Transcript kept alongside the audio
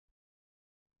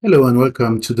Hello and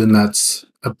welcome to the NATS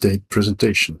update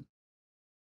presentation.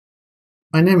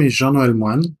 My name is Jean-Noël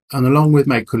Moyne, and along with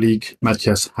my colleague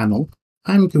Matthias Hanel,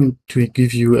 I'm going to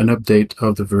give you an update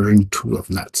of the version 2 of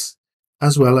NATS,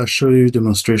 as well as show you a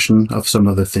demonstration of some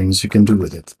other things you can do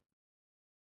with it.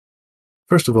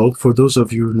 First of all, for those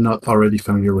of you not already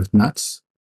familiar with NATS,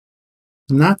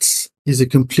 NATS is a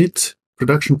complete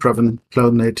production-proven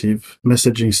cloud-native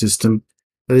messaging system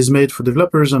that is made for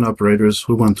developers and operators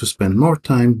who want to spend more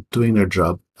time doing their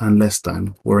job and less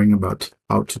time worrying about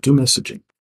how to do messaging.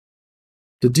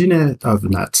 The DNA of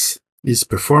NATS is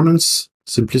performance,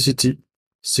 simplicity,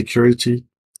 security,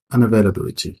 and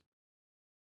availability.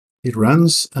 It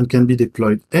runs and can be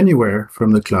deployed anywhere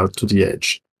from the cloud to the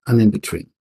edge and in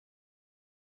between.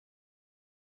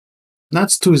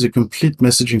 NATS 2 is a complete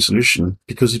messaging solution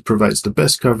because it provides the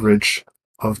best coverage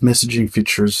of messaging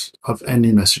features of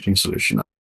any messaging solution.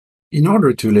 In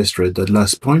order to illustrate that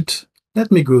last point,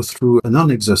 let me go through a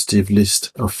non-exhaustive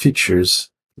list of features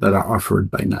that are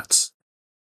offered by NATS.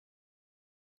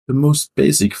 The most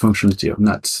basic functionality of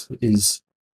NATS is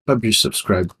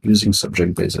publish-subscribe using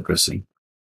subject-based addressing.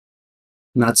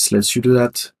 NATS lets you do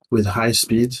that with high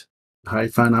speed, high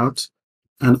fan-out,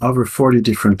 and over 40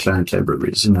 different client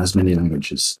libraries in as many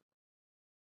languages.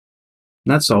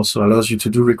 NATS also allows you to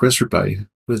do request reply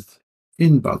with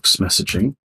inbox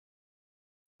messaging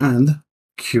and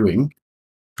queuing,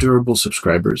 durable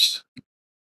subscribers.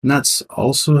 NATS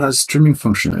also has streaming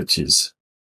functionalities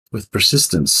with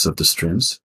persistence of the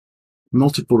streams,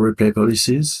 multiple replay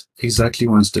policies, exactly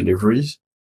once delivery,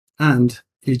 and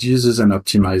it uses an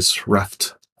optimized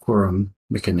raft quorum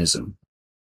mechanism.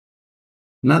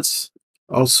 NATS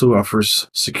also offers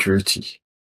security,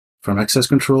 from access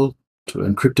control to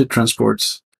encrypted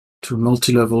transports to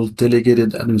multi-level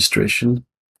delegated administration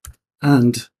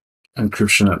and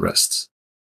encryption at rest.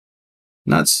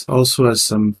 NATS also has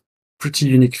some pretty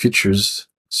unique features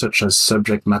such as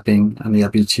subject mapping and the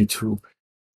ability to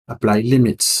apply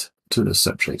limits to the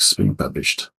subjects being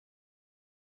published.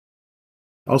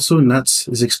 Also, NATS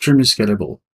is extremely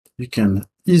scalable. You can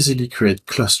easily create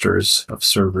clusters of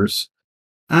servers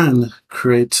and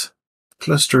create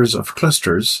clusters of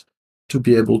clusters to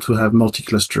be able to have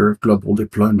multi-cluster global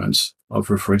deployments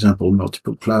over, for example,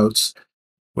 multiple clouds,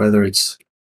 whether it's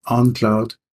on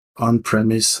cloud,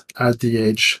 on-premise, at the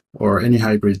edge, or any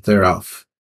hybrid thereof.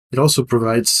 It also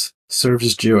provides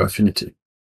service geo-affinity.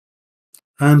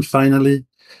 And finally,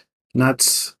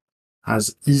 NATS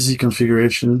has easy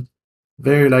configuration,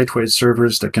 very lightweight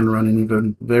servers that can run in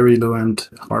even very low-end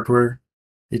hardware.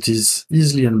 It is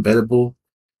easily embeddable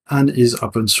and is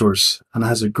open source and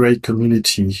has a great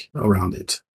community around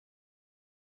it.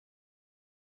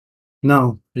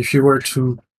 Now, if you were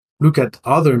to look at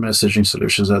other messaging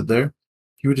solutions out there,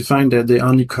 you would find that they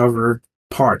only cover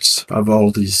parts of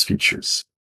all these features.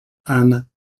 And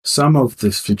some of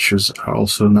these features are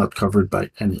also not covered by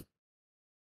any.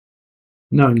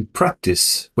 Now, in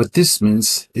practice, what this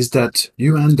means is that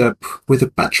you end up with a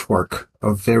patchwork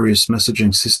of various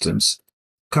messaging systems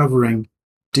covering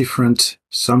different,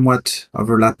 somewhat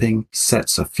overlapping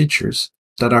sets of features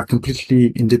that are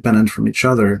completely independent from each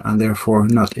other and therefore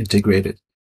not integrated,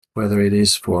 whether it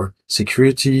is for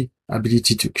security,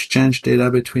 ability to exchange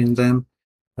data between them,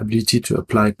 ability to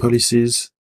apply policies,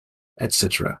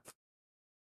 etc.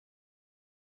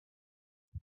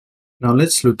 Now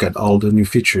let's look at all the new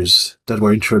features that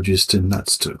were introduced in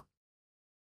NATS 2.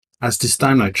 As this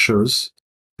timeline shows,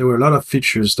 there were a lot of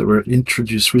features that were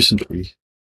introduced recently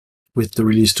with the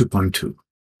release 2.2.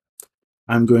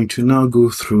 I'm going to now go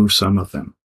through some of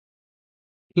them.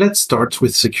 Let's start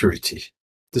with security.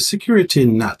 The security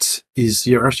in NATS is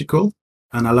hierarchical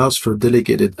and allows for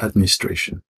delegated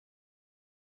administration.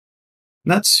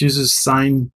 NATS uses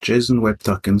signed JSON Web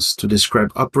Tokens to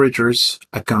describe operators,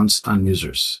 accounts, and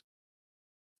users.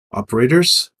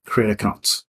 Operators create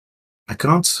accounts.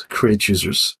 Accounts create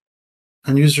users.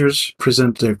 And users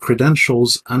present their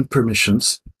credentials and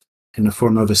permissions in the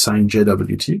form of a signed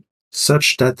JWT,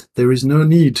 such that there is no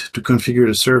need to configure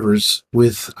the servers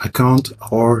with account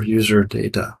or user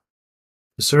data.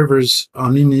 The servers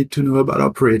only need to know about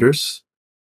operators,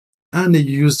 and they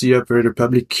use the operator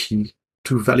public key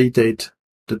to validate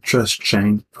the trust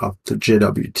chain of the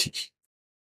JWT.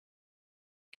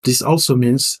 This also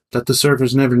means that the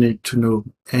servers never need to know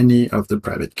any of the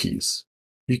private keys.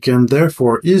 You can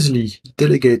therefore easily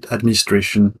delegate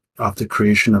administration of the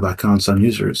creation of accounts and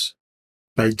users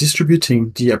by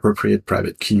distributing the appropriate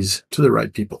private keys to the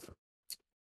right people.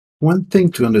 One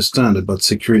thing to understand about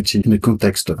security in the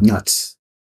context of NATS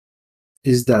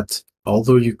is that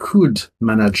although you could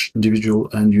manage individual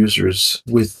end users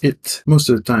with it most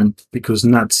of the time, because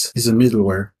NATS is a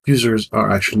middleware, users are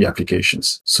actually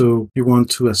applications. So you want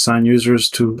to assign users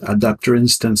to adapter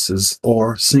instances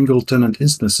or single tenant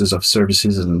instances of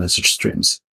services and message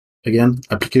streams. Again,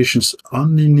 applications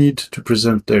only need to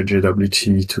present their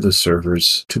JWT to the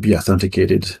servers to be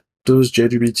authenticated. Those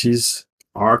JWTs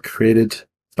are created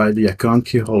by the account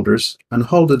key holders and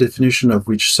hold the definition of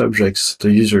which subjects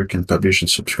the user can publish and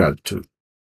subscribe to.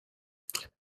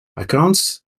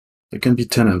 Accounts, they can be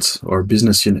tenants or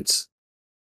business units.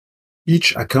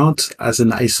 Each account has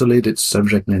an isolated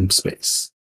subject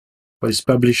namespace. What is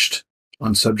published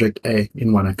on subject A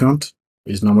in one account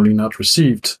is normally not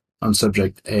received on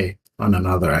subject A on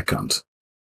another account.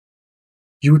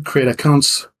 You would create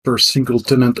accounts per single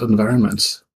tenant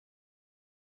environments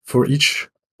for each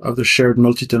of the shared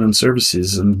multi-tenant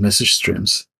services and message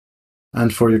streams,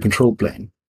 and for your control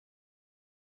plane.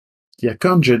 The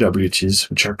account JWTs,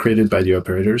 which are created by the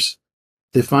operators,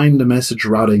 define the message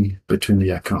routing between the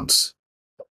accounts.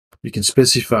 You can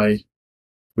specify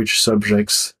which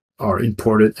subjects are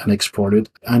imported and exported,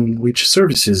 and which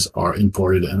services are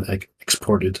imported and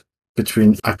exported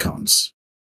between accounts.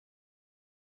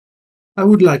 I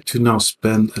would like to now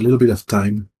spend a little bit of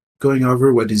time going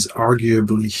over what is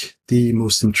arguably the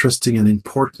most interesting and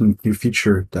important new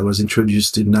feature that was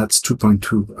introduced in NATS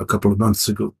 2.2 a couple of months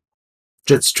ago,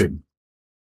 JetStream.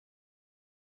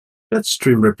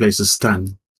 JetStream replaces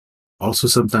STAN, also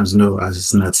sometimes known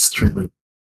as NATS streaming,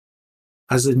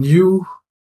 as a new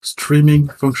streaming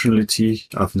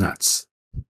functionality of NATS.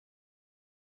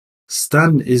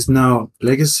 STAN is now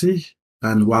legacy,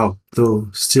 and while though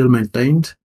still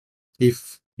maintained,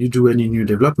 if you do any new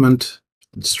development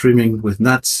in streaming with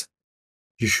NATS,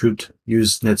 you should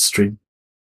use NetStream.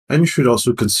 And you should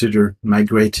also consider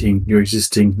migrating your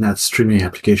existing NATS streaming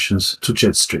applications to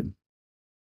JetStream.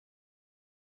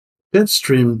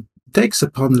 JetStream takes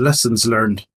upon lessons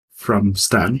learned from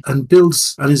STAN and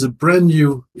builds and is a brand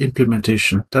new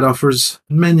implementation that offers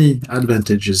many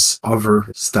advantages over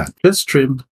STAN.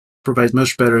 JetStream provides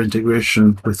much better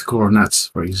integration with core NATS,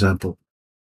 for example.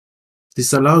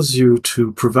 This allows you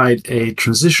to provide a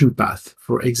transition path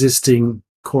for existing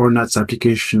core NATS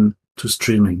application to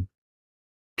streaming.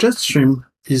 JetStream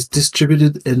is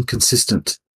distributed and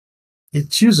consistent.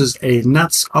 It uses a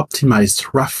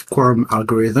NATS-optimized RAF quorum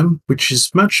algorithm, which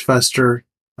is much faster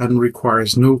and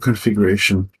requires no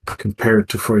configuration compared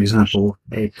to, for example,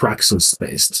 a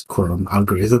Praxis-based quorum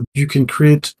algorithm. You can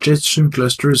create JetStream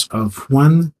clusters of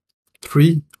 1,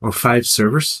 3, or 5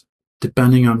 servers,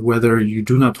 depending on whether you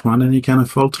do not want any kind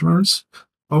of fault tolerance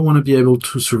or want to be able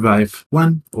to survive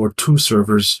 1 or 2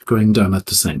 servers going down at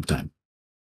the same time.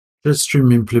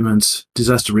 JetStream implements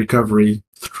disaster recovery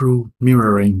through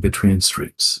mirroring between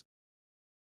streams.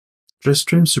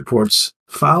 JetStream supports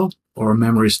file or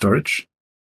memory storage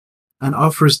and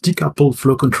offers decoupled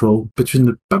flow control between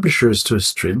the publishers to a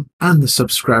stream and the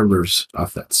subscribers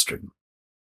of that stream.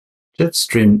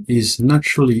 JetStream is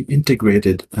naturally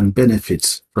integrated and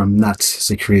benefits from NATS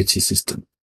security system.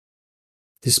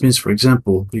 This means, for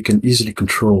example, you can easily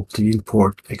control the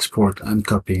import, export, and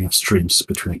copying of streams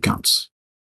between accounts.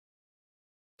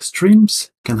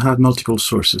 Streams can have multiple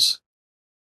sources,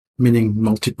 meaning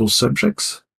multiple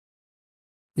subjects,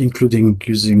 including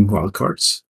using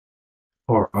wildcards,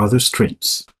 or other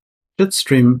streams.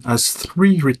 JetStream has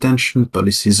 3 retention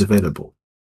policies available.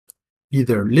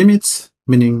 Either limits,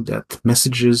 meaning that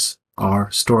messages are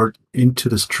stored into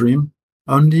the stream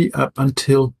only up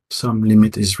until some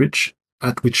limit is reached,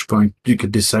 at which point you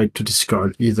could decide to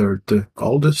discard either the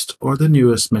oldest or the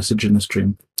newest message in the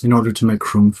stream in order to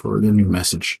make room for the new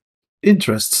message.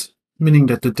 Interests, meaning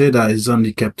that the data is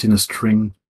only kept in a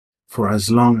string for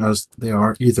as long as they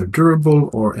are either durable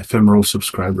or ephemeral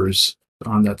subscribers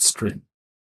on that stream.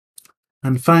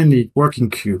 And finally, working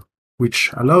queue,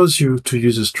 which allows you to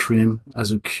use a stream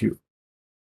as a queue.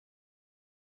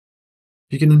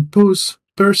 You can impose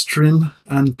per stream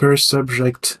and per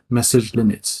subject message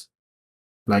limits,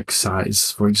 like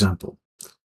size, for example.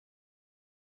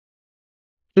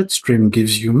 JetStream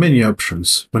gives you many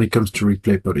options when it comes to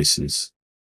replay policies.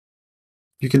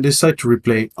 You can decide to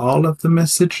replay all of the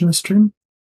message in a stream,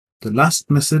 the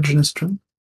last message in a stream,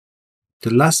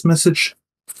 the last message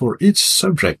for each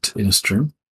subject in a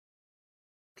stream,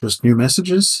 just new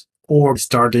messages, or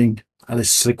starting at a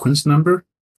sequence number,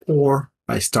 or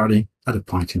by starting at a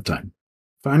point in time.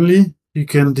 Finally, you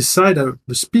can decide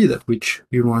the speed at which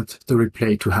you want the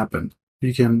replay to happen.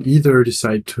 You can either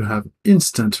decide to have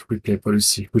instant replay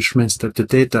policy, which means that the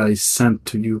data is sent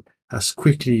to you as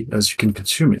quickly as you can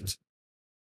consume it.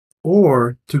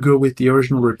 or to go with the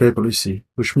original replay policy,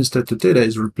 which means that the data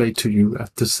is replayed to you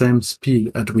at the same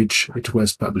speed at which it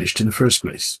was published in the first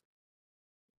place.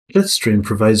 JetStream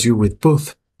provides you with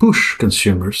both push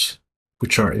consumers,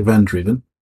 which are event-driven,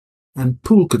 and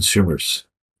pull consumers,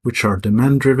 which are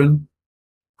demand-driven,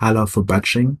 allow for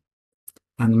batching,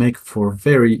 and make for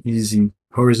very easy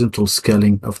horizontal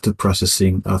scaling of the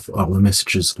processing of all the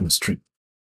messages in the stream.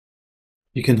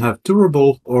 You can have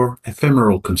durable or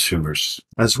ephemeral consumers,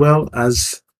 as well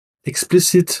as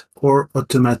explicit or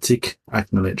automatic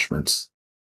acknowledgements,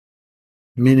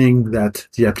 meaning that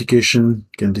the application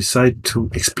can decide to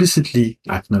explicitly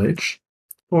acknowledge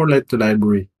or let the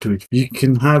library do it. You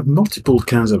can have multiple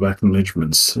kinds of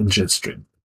acknowledgements in JetStream.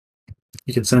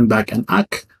 You can send back an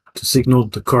ACK to signal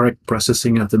the correct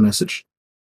processing of the message,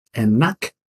 and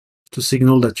NAC to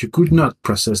signal that you could not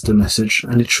process the message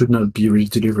and it should not be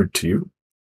redelivered to you,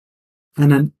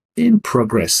 and an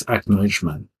in-progress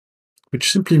acknowledgement,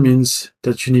 which simply means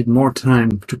that you need more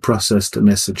time to process the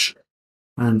message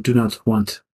and do not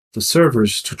want the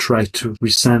servers to try to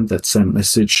resend that same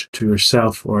message to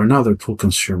yourself or another pull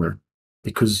consumer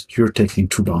because you're taking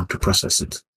too long to process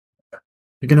it.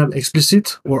 You can have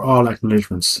explicit or all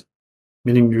acknowledgements,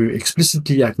 meaning you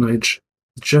explicitly acknowledge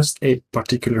just a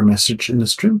particular message in the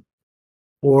stream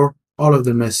or all of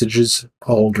the messages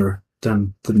older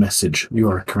than the message you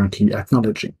are currently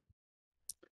acknowledging.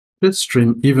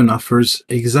 JetStream even offers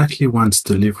exactly once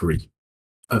delivery,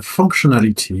 a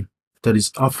functionality that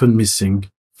is often missing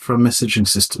from messaging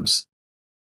systems.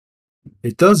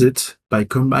 It does it by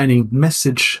combining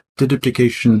message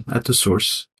deduplication at the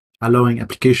source, allowing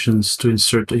applications to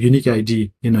insert a unique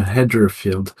ID in a header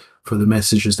field for the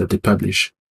messages that they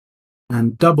publish,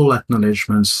 and double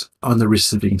acknowledgements on the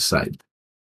receiving side,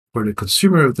 where the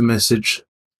consumer of the message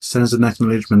sends an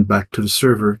acknowledgement back to the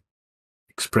server,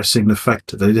 expressing the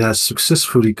fact that it has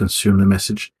successfully consumed the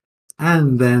message,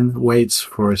 and then waits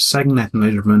for a second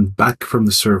acknowledgement back from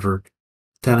the server,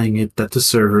 telling it that the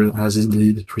server has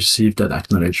indeed received that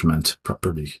acknowledgement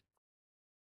properly.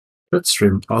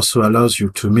 JetStream also allows you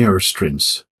to mirror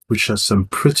streams, which has some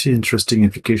pretty interesting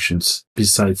implications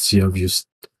besides the obvious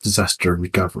disaster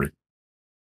recovery.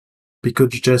 Because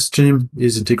JetStream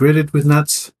is integrated with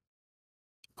NATS,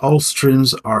 all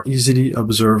streams are easily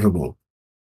observable.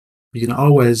 You can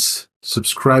always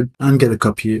subscribe and get a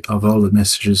copy of all the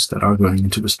messages that are going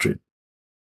into the stream.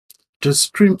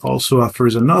 JetStream also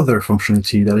offers another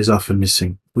functionality that is often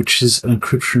missing, which is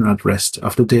encryption at rest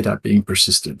of the data being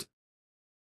persisted.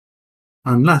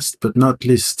 And last but not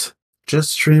least,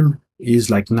 JetStream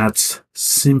is like NATS,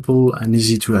 simple and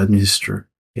easy to administer.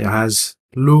 It has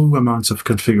low amounts of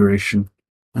configuration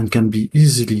and can be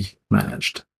easily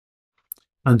managed.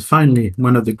 And finally,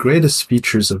 one of the greatest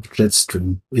features of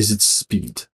JetStream is its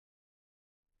speed.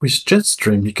 With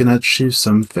JetStream, you can achieve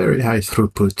some very high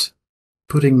throughput,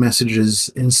 putting messages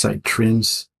inside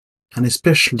streams, and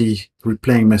especially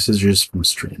replaying messages from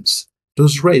streams.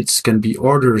 Those rates can be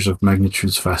orders of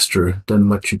magnitudes faster than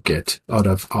what you get out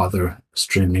of other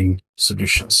streaming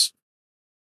solutions.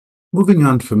 Moving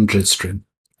on from JetStream,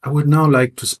 I would now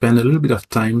like to spend a little bit of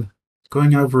time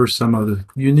going over some of the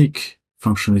unique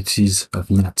functionalities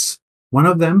of NATS. One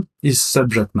of them is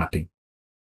subject mapping.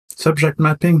 Subject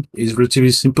mapping is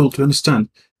relatively simple to understand.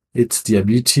 It's the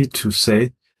ability to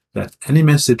say that any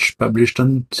message published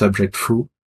on subject foo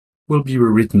will be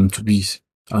rewritten to be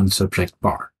on subject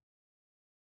bar.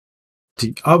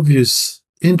 The obvious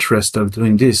interest of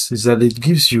doing this is that it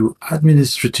gives you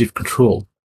administrative control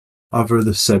over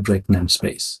the subject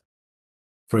namespace.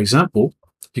 For example,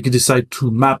 you can decide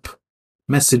to map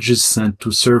messages sent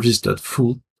to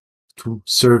service.foo to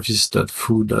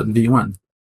service.foo.v1,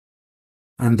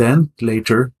 and then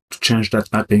later to change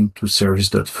that mapping to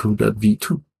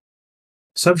service.foo.v2.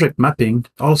 Subject mapping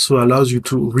also allows you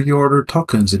to reorder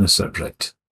tokens in a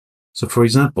subject. So for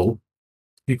example,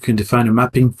 you can define a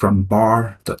mapping from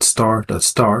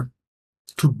bar.star.star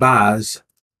to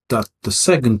baz.the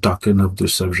second token of the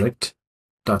subject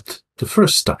dot the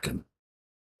first token.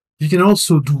 You can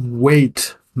also do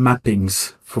weight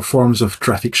mappings for forms of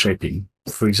traffic shaping.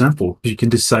 For example, you can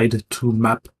decide to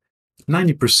map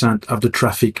 90% of the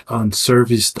traffic on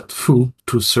service.foo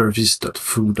to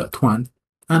service.foo.1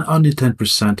 and only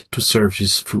 10% to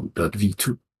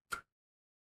service.foo.v2.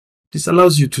 This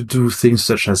allows you to do things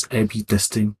such as A/B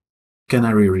testing,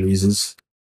 canary releases,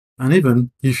 and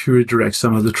even if you redirect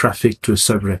some of the traffic to a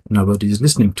subject nobody is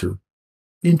listening to,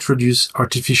 introduce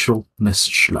artificial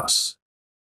message loss.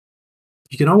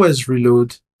 You can always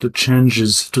reload the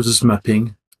changes to this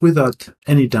mapping without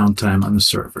any downtime on the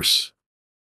servers.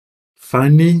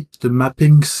 Finally, the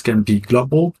mappings can be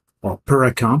global or per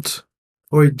account,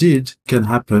 or indeed can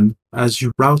happen as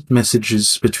you route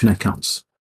messages between accounts.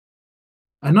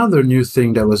 Another new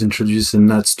thing that was introduced in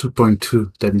NATS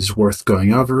 2.2 that is worth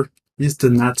going over is the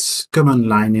NATS command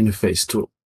line interface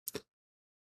tool.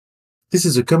 This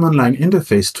is a command line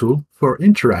interface tool for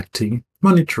interacting,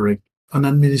 monitoring, and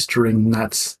administering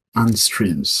NATS and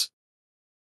streams.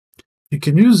 You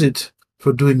can use it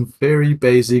for doing very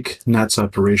basic NATS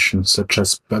operations such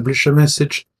as publish a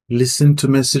message, listen to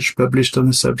message published on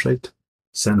the subject,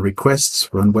 send requests,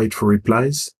 run wait for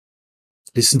replies,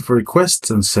 listen for requests,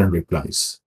 and send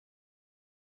replies.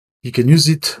 You can use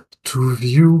it to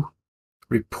view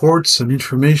reports and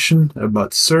information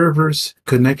about servers,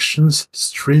 connections,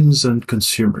 streams, and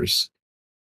consumers.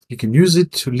 You can use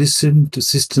it to listen to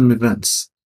system events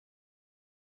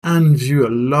and view a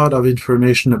lot of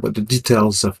information about the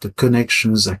details of the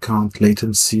connections, account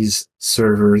latencies,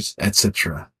 servers,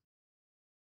 etc.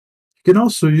 You can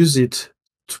also use it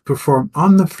to perform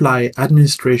on-the-fly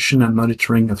administration and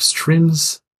monitoring of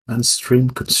streams and stream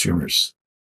consumers.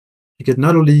 You can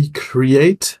not only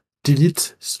create,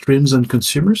 delete streams and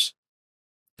consumers,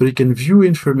 but you can view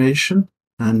information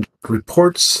and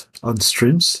reports on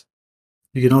streams.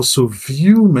 You can also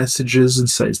view messages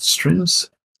inside streams,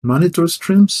 monitor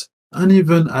streams, and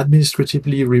even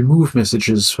administratively remove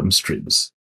messages from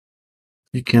streams.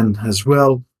 You can as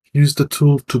well use the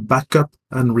tool to backup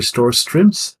and restore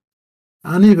streams,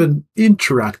 and even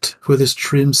interact with the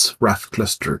stream's RAF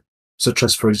cluster, such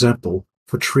as, for example,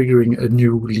 for triggering a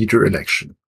new leader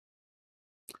election.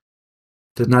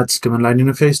 The NATS command line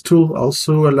interface tool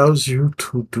also allows you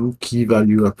to do key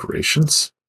value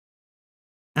operations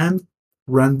and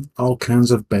run all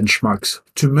kinds of benchmarks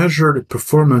to measure the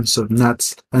performance of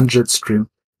NATS and JetStream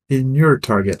in your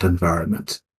target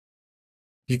environment.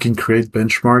 You can create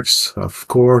benchmarks of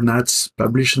core NATS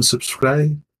publish and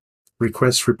subscribe,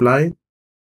 request reply,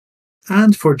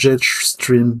 and for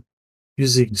JetStream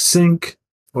using sync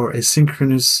or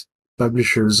asynchronous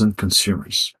publishers and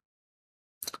consumers.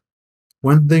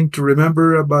 One thing to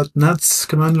remember about NATS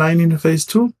command line interface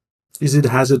tool is it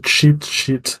has a cheat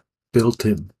sheet built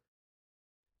in.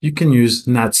 You can use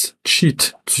NATS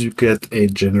cheat to get a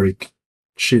generic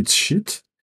cheat sheet,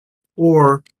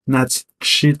 or NATS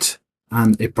cheat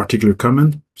and a particular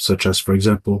command, such as, for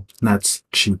example, NATS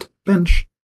cheat bench,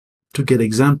 to get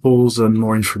examples and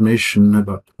more information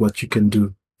about what you can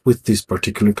do with this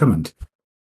particular command.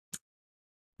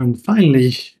 And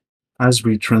finally, as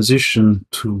we transition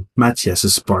to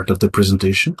Matthias's part of the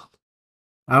presentation,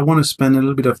 I want to spend a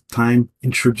little bit of time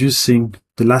introducing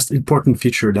the last important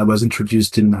feature that was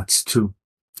introduced in NATS 2,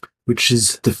 which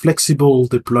is the flexible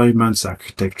deployments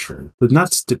architecture. The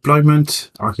NATS deployment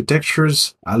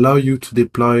architectures allow you to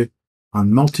deploy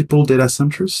on multiple data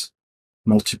centers,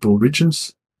 multiple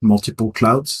regions, multiple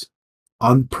clouds,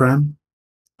 on-prem,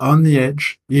 on the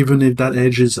edge, even if that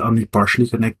edge is only partially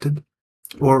connected,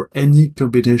 or any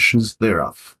combinations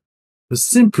thereof. The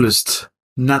simplest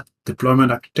NAT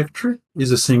deployment architecture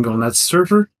is a single NAT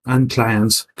server and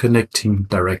clients connecting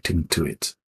directly to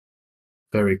it.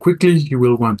 Very quickly, you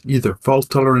will want either fault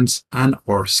tolerance and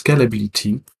or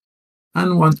scalability,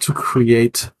 and want to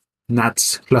create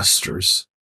NATS clusters.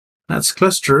 NATS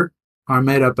clusters are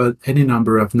made up of any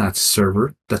number of NATS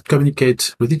servers that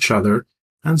communicate with each other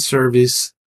and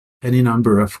service any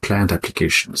number of client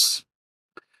applications.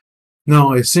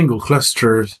 Now, a single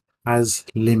cluster has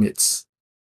limits.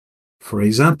 For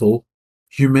example,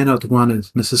 you may not want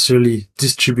to necessarily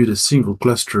distribute a single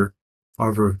cluster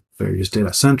over various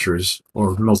data centers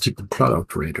or multiple cloud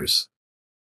operators.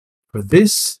 For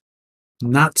this,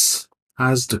 NATS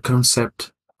has the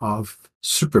concept of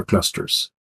superclusters.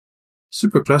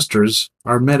 Superclusters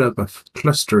are made up of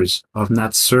clusters of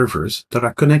NATS servers that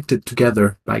are connected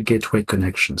together by gateway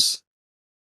connections.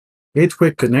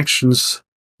 Gateway connections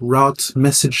route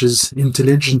messages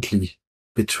intelligently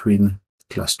between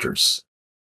clusters.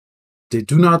 They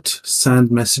do not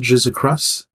send messages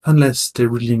across unless they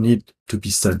really need to be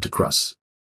sent across.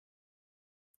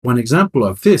 One example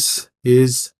of this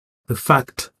is the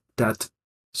fact that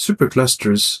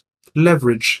superclusters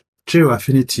leverage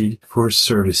geo-affinity for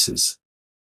services.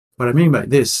 What I mean by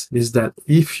this is that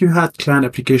if you had client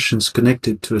applications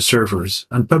connected to the servers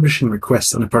and publishing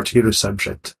requests on a particular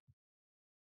subject,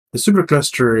 the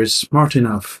supercluster is smart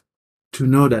enough to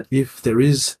know that if there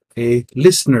is a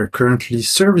listener currently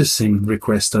servicing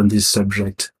requests on this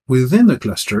subject within the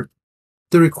cluster,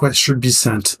 the request should be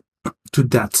sent to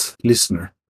that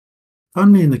listener.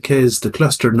 Only in the case the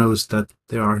cluster knows that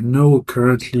there are no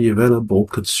currently available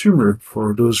consumer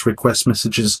for those request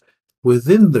messages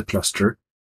within the cluster,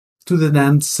 do they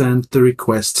then send the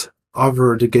request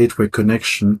over the gateway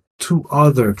connection to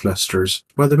other clusters,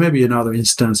 where there may be another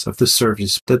instance of the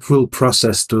service that will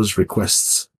process those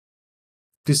requests.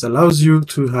 This allows you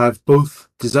to have both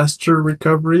disaster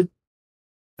recovery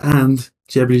and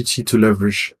the ability to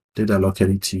leverage data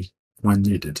locality when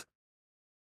needed.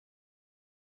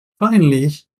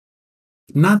 Finally,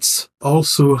 NATS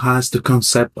also has the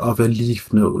concept of a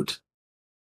leaf node.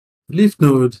 Leaf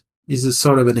node is a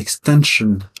sort of an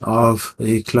extension of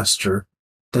a cluster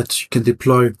that you can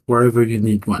deploy wherever you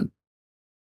need one.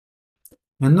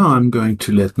 And now I'm going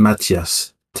to let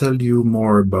Matthias tell you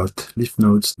more about leaf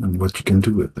nodes and what you can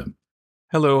do with them.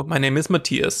 Hello, my name is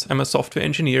Matthias. I'm a software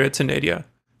engineer at Synadia.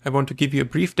 I want to give you a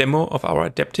brief demo of our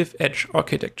adaptive edge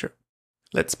architecture.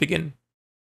 Let's begin.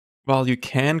 While you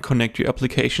can connect your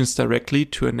applications directly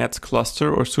to a NATS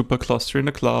cluster or supercluster in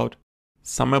the cloud,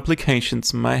 some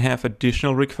applications might have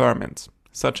additional requirements,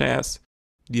 such as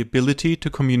the ability to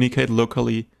communicate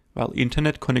locally while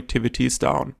internet connectivity is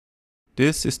down.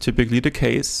 This is typically the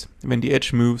case when the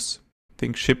edge moves,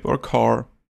 think ship or car,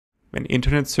 when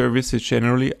internet service is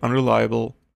generally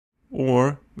unreliable,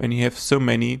 or when you have so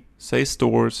many, say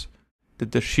stores,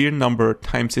 that the sheer number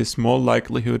times a small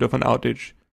likelihood of an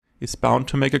outage is bound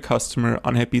to make a customer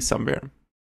unhappy somewhere.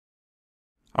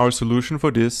 Our solution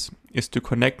for this is to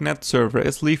connect NAT server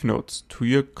as leaf nodes to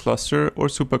your cluster or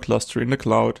supercluster in the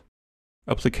cloud.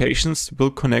 Applications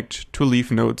will connect to leaf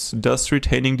nodes, thus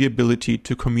retaining the ability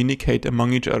to communicate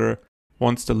among each other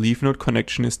once the leaf node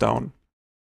connection is down.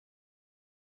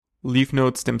 Leaf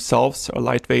nodes themselves are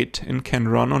lightweight and can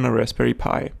run on a Raspberry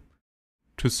Pi.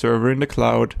 To server in the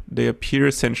cloud, they appear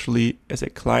essentially as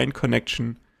a client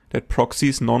connection that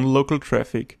proxies non-local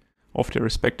traffic of their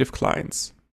respective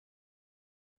clients.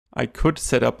 I could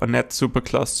set up a NAT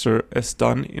supercluster as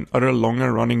done in other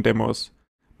longer running demos,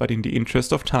 but in the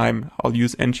interest of time, I'll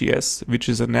use NGS, which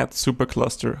is a NAT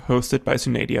supercluster hosted by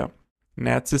Synadia.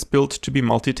 NATS is built to be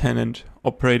multi-tenant,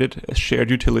 operated as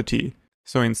shared utility,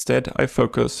 so instead I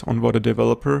focus on what a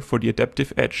developer for the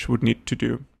adaptive edge would need to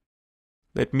do.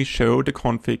 Let me show the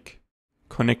config,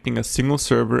 connecting a single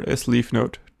server as leaf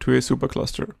node to a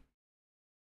supercluster.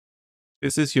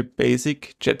 This is your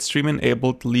basic JetStream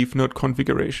enabled leaf node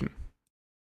configuration.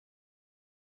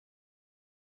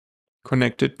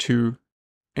 Connected to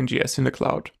NGS in the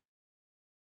cloud.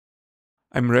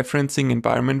 I'm referencing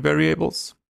environment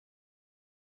variables,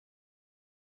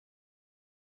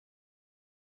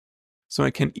 so I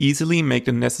can easily make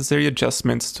the necessary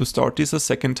adjustments to start this a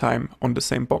second time on the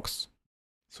same box.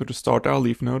 So to start our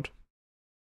leaf node,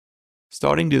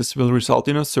 starting this will result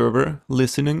in a server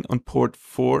listening on port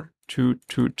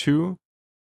 4222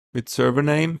 with server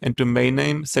name and domain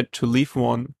name set to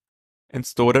leaf1 and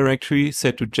store directory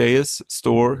set to js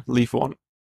store leaf1.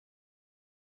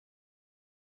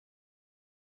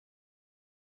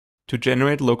 To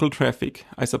generate local traffic,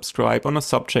 I subscribe on a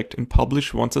subject and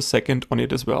publish once a second on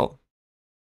it as well.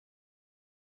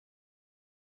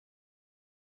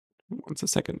 Once a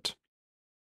second.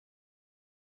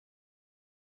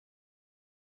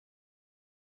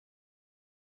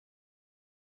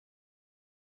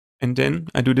 And then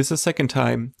I do this a second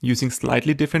time using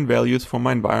slightly different values for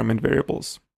my environment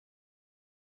variables.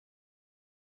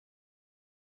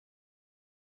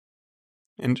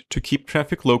 And to keep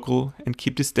traffic local and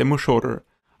keep this demo shorter,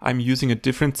 I'm using a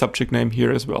different subject name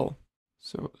here as well.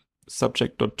 So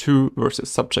subject.2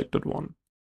 versus subject.1.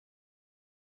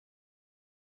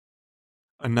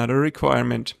 Another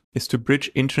requirement is to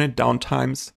bridge internet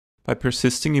downtimes by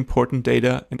persisting important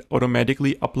data and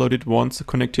automatically upload it once the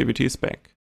connectivity is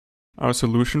back. Our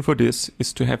solution for this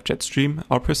is to have JetStream,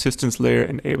 our persistence layer,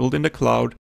 enabled in the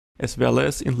cloud as well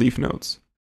as in leaf nodes.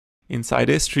 Inside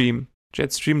a stream,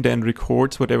 JetStream then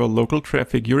records whatever local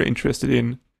traffic you're interested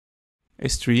in. A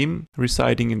stream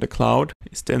residing in the cloud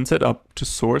is then set up to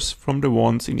source from the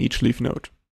ones in each leaf node.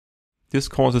 This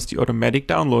causes the automatic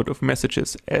download of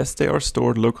messages as they are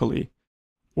stored locally,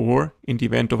 or in the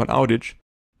event of an outage,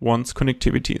 once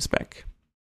connectivity is back.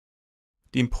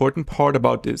 The important part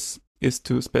about this is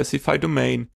to specify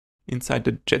domain inside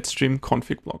the JetStream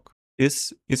config block.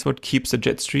 This is what keeps the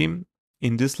JetStream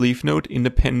in this leaf node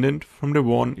independent from the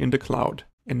one in the cloud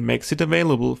and makes it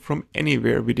available from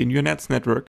anywhere within your NATS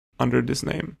network under this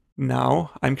name.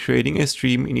 Now I'm creating a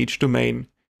stream in each domain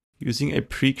using a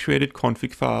pre-created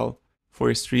config file for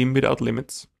a stream without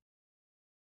limits.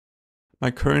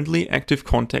 My currently active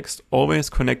context always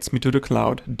connects me to the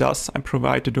cloud, thus I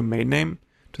provide the domain name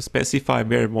to specify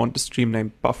where I want the stream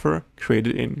name buffer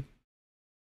created in.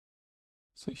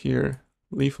 So here,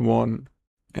 leaf1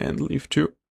 and leaf2.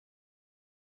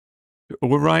 To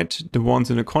overwrite the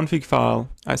ones in the config file,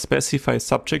 I specify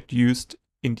subject used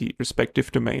in the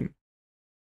respective domain.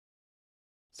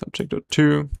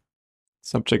 subject.2,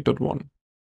 subject.1.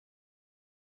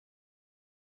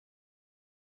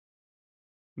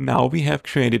 Now we have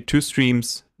created two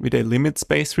streams with a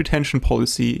limit-based retention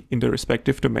policy in their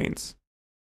respective domains.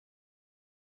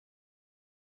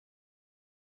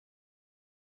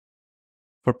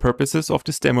 For purposes of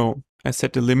this demo, I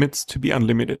set the limits to be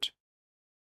unlimited.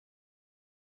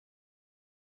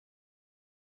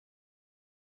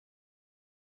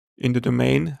 In the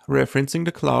domain referencing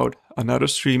the cloud, another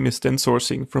stream is then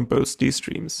sourcing from both these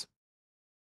streams.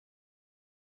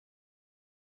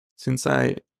 Since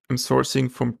I am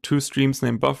sourcing from two streams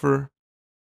named buffer,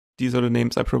 these are the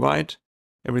names I provide.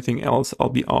 Everything else I'll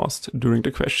be asked during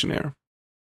the questionnaire.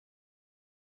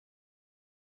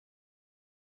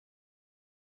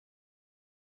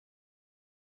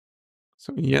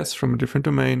 So yes, from a different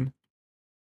domain.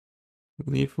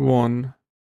 Leave 1.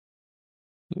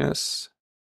 Yes.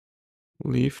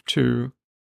 Leave 2.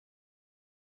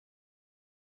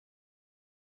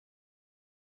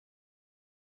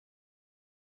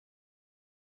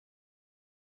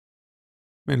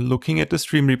 When looking at the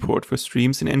stream report for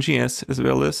streams in NGS as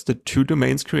well as the two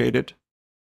domains created,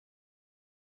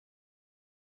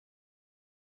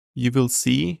 you will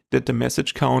see that the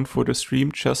message count for the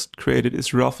stream just created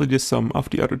is roughly the sum of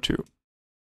the other two.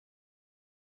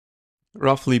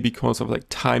 Roughly because of like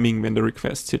timing when the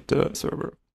requests hit the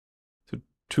server. So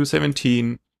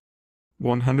 217,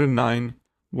 109,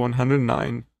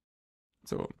 109,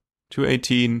 so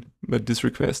 218, but this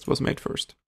request was made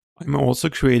first. I'm also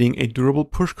creating a durable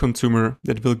push consumer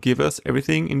that will give us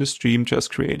everything in the stream just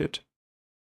created.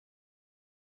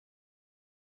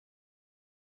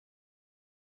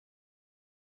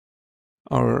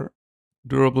 Our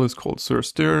durable is called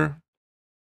stir,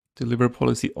 deliver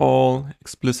policy all,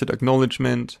 explicit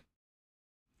acknowledgement,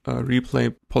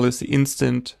 replay policy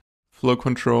instant, flow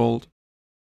controlled,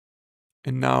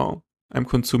 and now I'm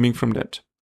consuming from that.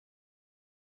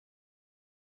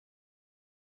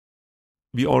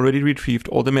 We already retrieved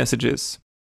all the messages.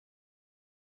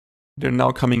 They're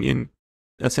now coming in,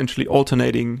 essentially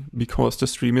alternating because the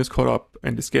stream is caught up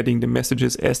and is getting the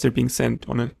messages as they're being sent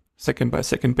on a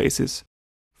second-by-second basis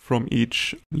from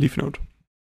each leaf node.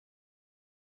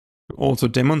 To also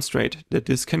demonstrate that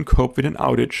this can cope with an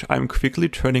outage, I'm quickly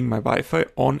turning my Wi-Fi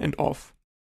on and off.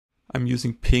 I'm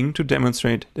using ping to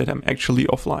demonstrate that I'm actually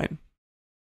offline.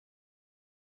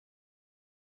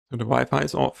 So the Wi-Fi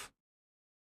is off.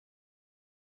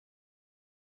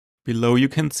 Below you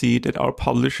can see that our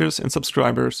publishers and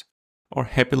subscribers are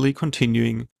happily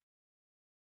continuing.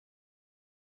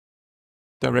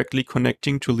 Directly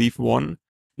connecting to leaf 1,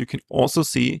 you can also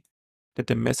see that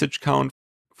the message count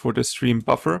for the stream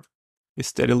buffer is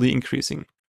steadily increasing.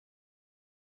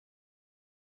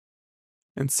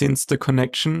 And since the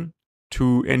connection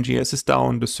to NGS is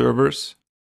down, the servers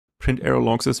print error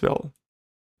logs as well.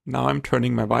 Now I'm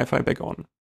turning my Wi-Fi back on.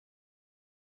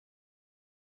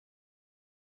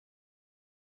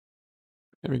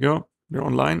 There we go, we're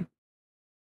online.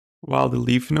 While the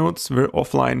leaf nodes were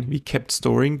offline, we kept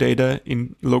storing data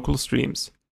in local streams.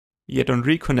 Yet on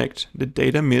reconnect, the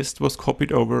data missed was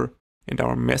copied over and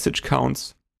our message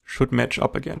counts should match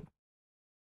up again.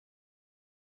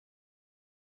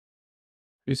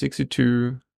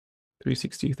 362,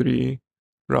 363,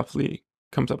 roughly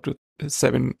comes up to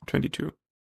 722.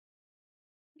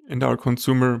 And our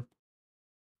consumer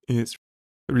is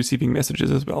receiving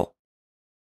messages as well.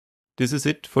 This is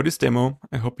it for this demo.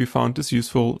 I hope you found this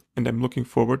useful and I'm looking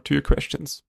forward to your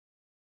questions.